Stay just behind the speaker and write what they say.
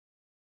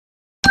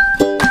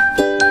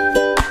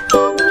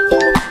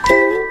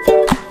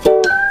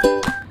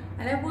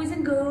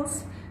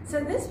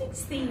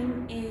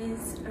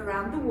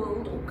around the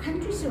world or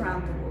countries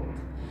around the world.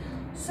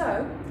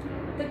 So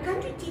the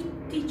country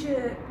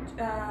teacher,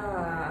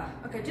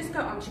 okay, just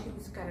go on, she can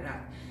just cut it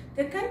out.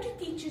 The country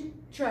teacher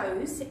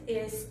chose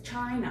is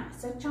China.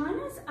 So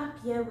China's up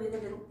here where the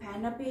little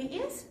panda bear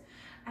is.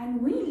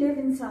 And we live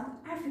in South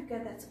Africa,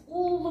 that's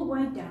all the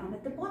way down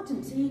at the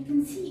bottom. So you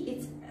can see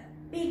it's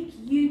a big,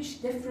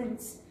 huge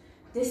distance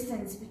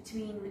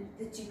between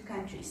the two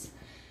countries.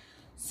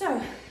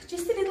 So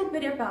just a little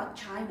bit about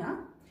China.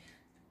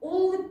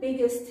 All the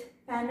biggest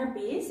panda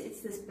bears,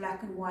 it's this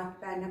black and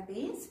white panda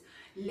bears,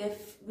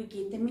 we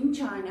get them in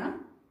China.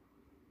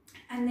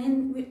 And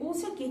then we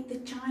also get the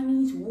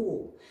Chinese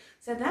wall.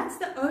 So that's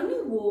the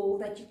only wall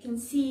that you can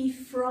see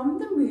from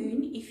the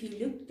moon. If you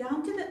look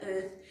down to the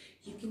earth,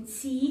 you can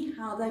see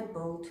how they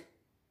built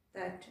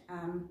that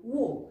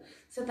wall.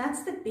 So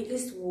that's the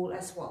biggest wall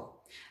as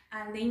well.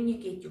 And then you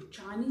get your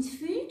Chinese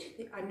food.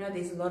 I know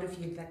there's a lot of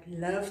you that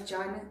love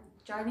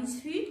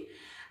Chinese food.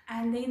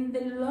 And then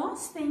the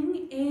last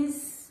thing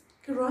is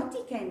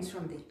karate comes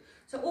from there.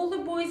 So all the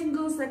boys and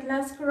girls that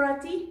love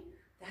karate,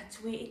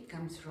 that's where it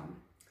comes from.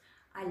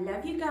 I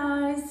love you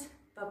guys.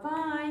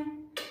 Bye-bye.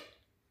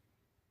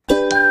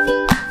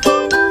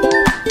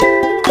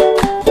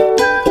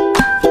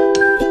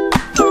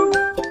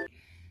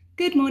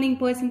 Good morning,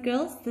 boys and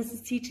girls. This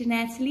is Teacher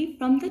Natalie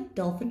from the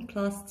Dolphin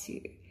Class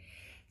 2.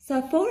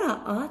 So for our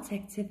art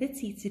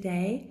activity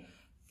today,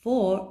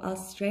 for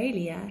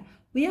Australia,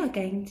 we are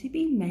going to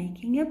be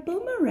making a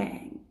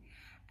boomerang.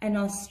 And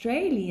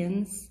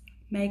Australians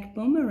make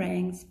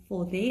boomerangs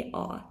for their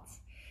art.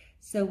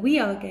 So we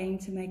are going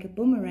to make a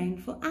boomerang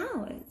for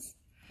ours.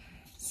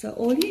 So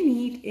all you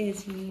need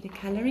is a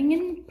colouring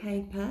in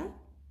paper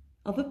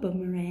of a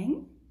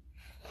boomerang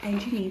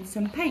and you need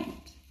some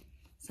paint.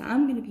 So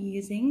I'm going to be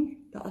using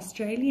the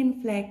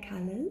Australian flag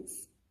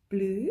colours,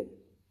 blue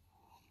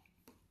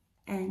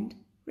and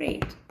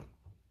red.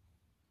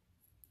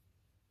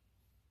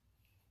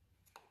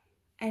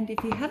 And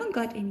if you haven't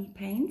got any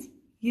paint,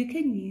 you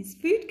can use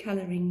food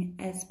colouring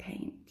as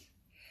paint.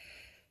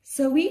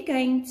 So we're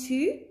going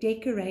to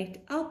decorate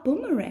our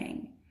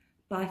boomerang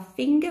by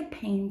finger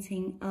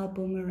painting our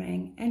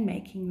boomerang and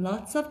making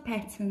lots of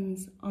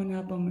patterns on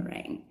our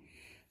boomerang.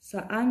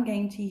 So I'm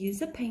going to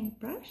use a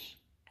paintbrush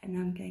and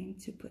I'm going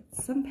to put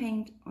some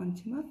paint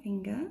onto my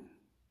finger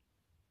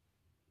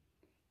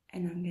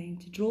and I'm going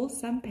to draw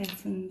some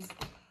patterns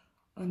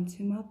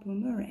onto my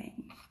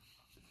boomerang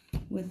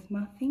with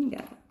my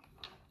finger.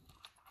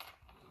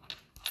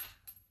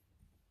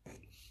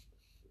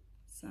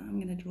 So I'm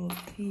going to draw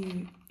a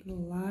few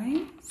little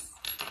lines.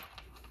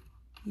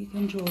 You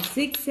can draw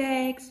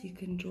zigzags, you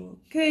can draw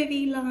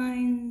curvy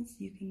lines,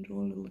 you can draw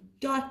little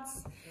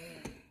dots,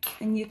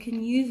 and you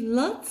can use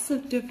lots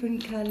of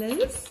different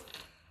colors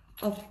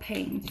of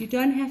paint. You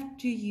don't have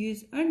to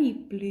use only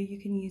blue, you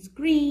can use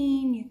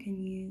green, you can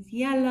use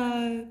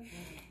yellow,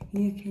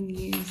 you can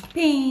use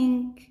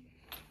pink,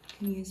 you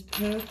can use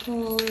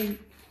purple, you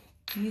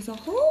can use a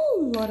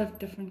whole lot of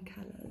different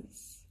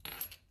colors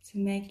to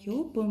make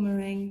your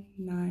boomerang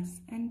nice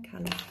and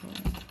colorful.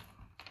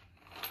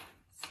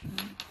 So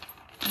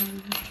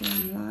I'm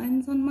drawing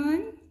lines on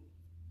mine.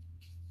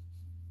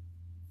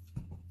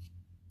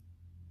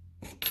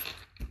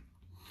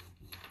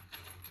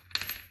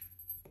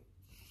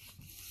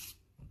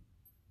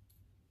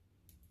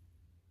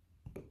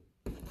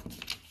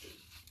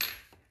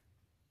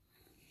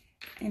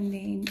 And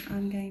then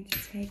I'm going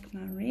to take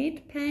my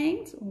red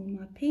paint or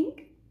my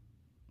pink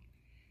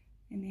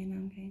and then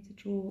I'm going to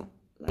draw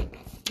like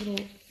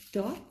little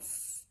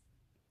dots.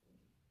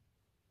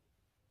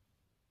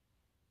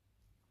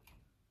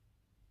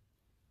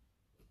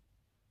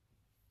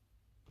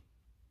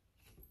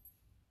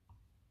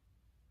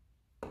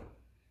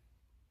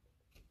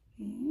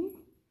 Okay.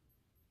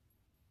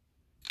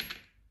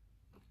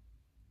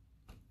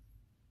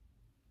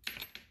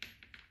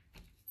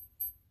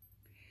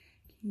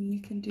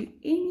 You can do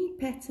any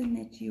pattern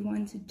that you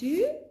want to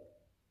do.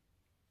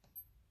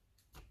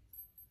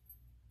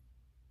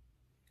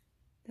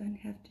 Don't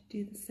have to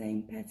do the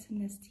same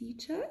pattern as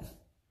teacher.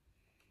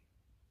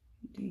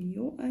 Do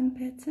your own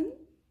pattern.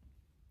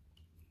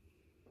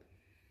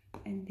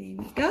 And there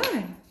we go.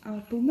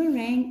 Our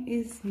boomerang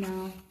is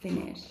now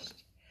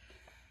finished.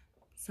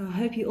 So I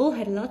hope you all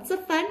had lots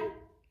of fun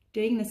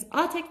doing this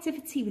art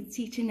activity with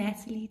Teacher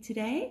Natalie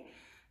today.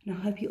 And I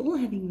hope you're all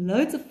having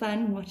loads of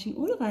fun watching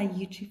all of our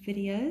YouTube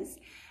videos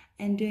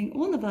and doing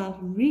all of our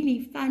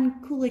really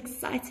fun, cool,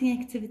 exciting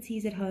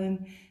activities at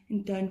home.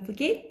 And don't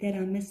forget that I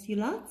miss you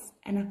lots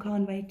and I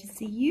can't wait to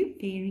see you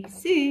very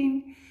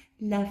soon.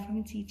 Love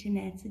from Teacher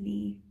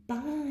Natalie.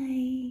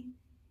 Bye.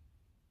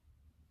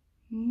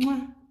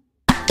 Mwah.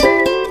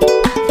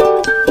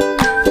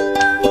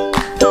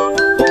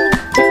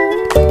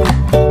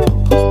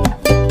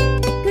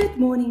 Good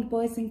morning,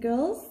 boys and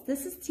girls.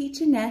 This is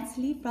Teacher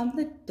Natalie from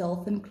the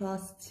Dolphin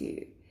Class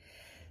 2.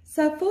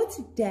 So for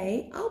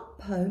today, our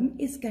poem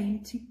is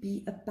going to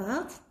be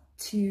about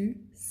two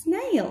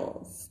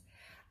snails.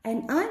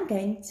 And I'm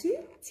going to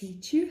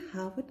teach you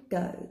how it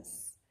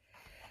goes.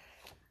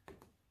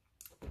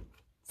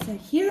 So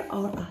here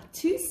are our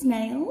 2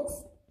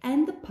 snails,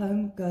 and the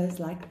poem goes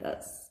like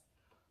this.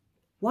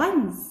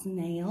 1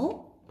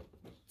 snail,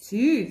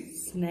 2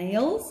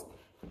 snails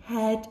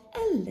had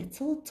a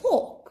little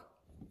talk.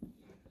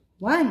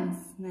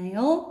 1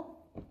 snail,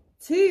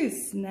 2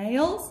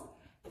 snails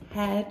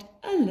had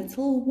a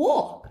little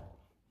walk.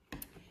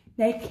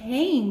 They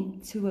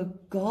came to a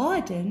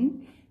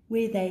garden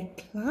where they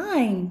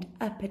climbed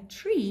up a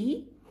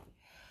tree,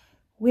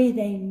 where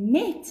they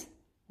met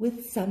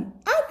with some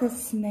other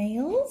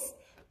snails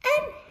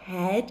and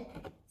had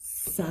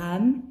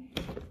some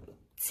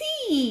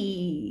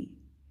tea.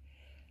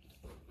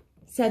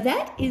 So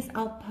that is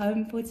our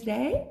poem for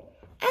today,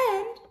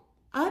 and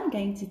I'm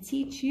going to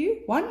teach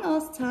you one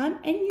last time,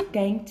 and you're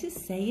going to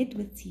say it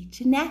with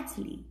Teacher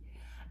Natalie.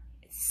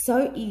 It's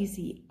so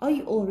easy. Are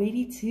you all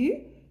ready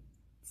to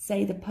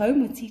say the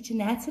poem with Teacher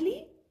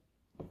Natalie?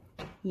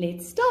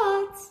 Let's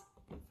start.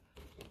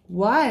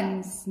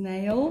 1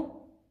 snail,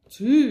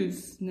 2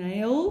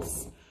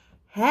 snails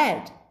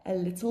had a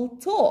little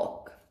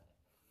talk.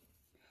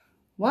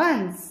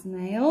 1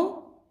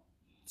 snail,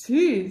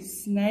 2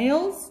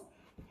 snails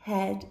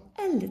had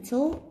a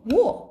little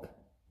walk.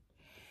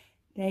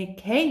 They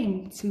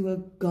came to a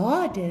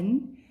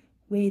garden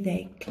where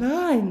they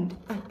climbed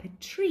up a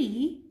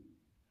tree,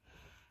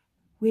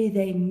 where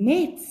they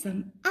met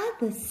some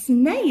other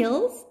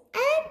snails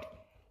and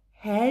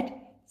had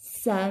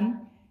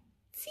some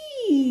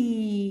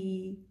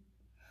tea.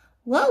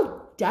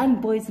 Well done,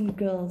 boys and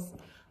girls.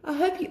 I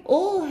hope you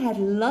all had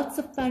lots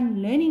of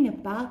fun learning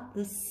about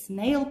the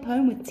snail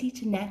poem with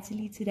Teacher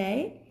Natalie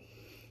today.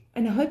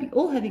 And I hope you're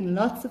all having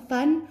lots of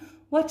fun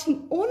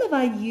watching all of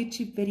our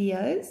YouTube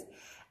videos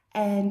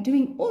and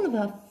doing all of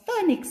our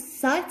fun,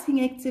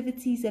 exciting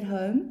activities at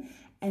home.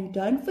 And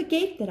don't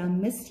forget that I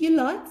miss you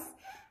lots,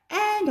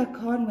 and I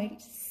can't wait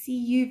to see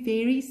you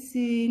very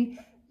soon.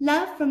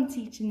 Love from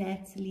Teacher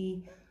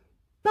Natalie.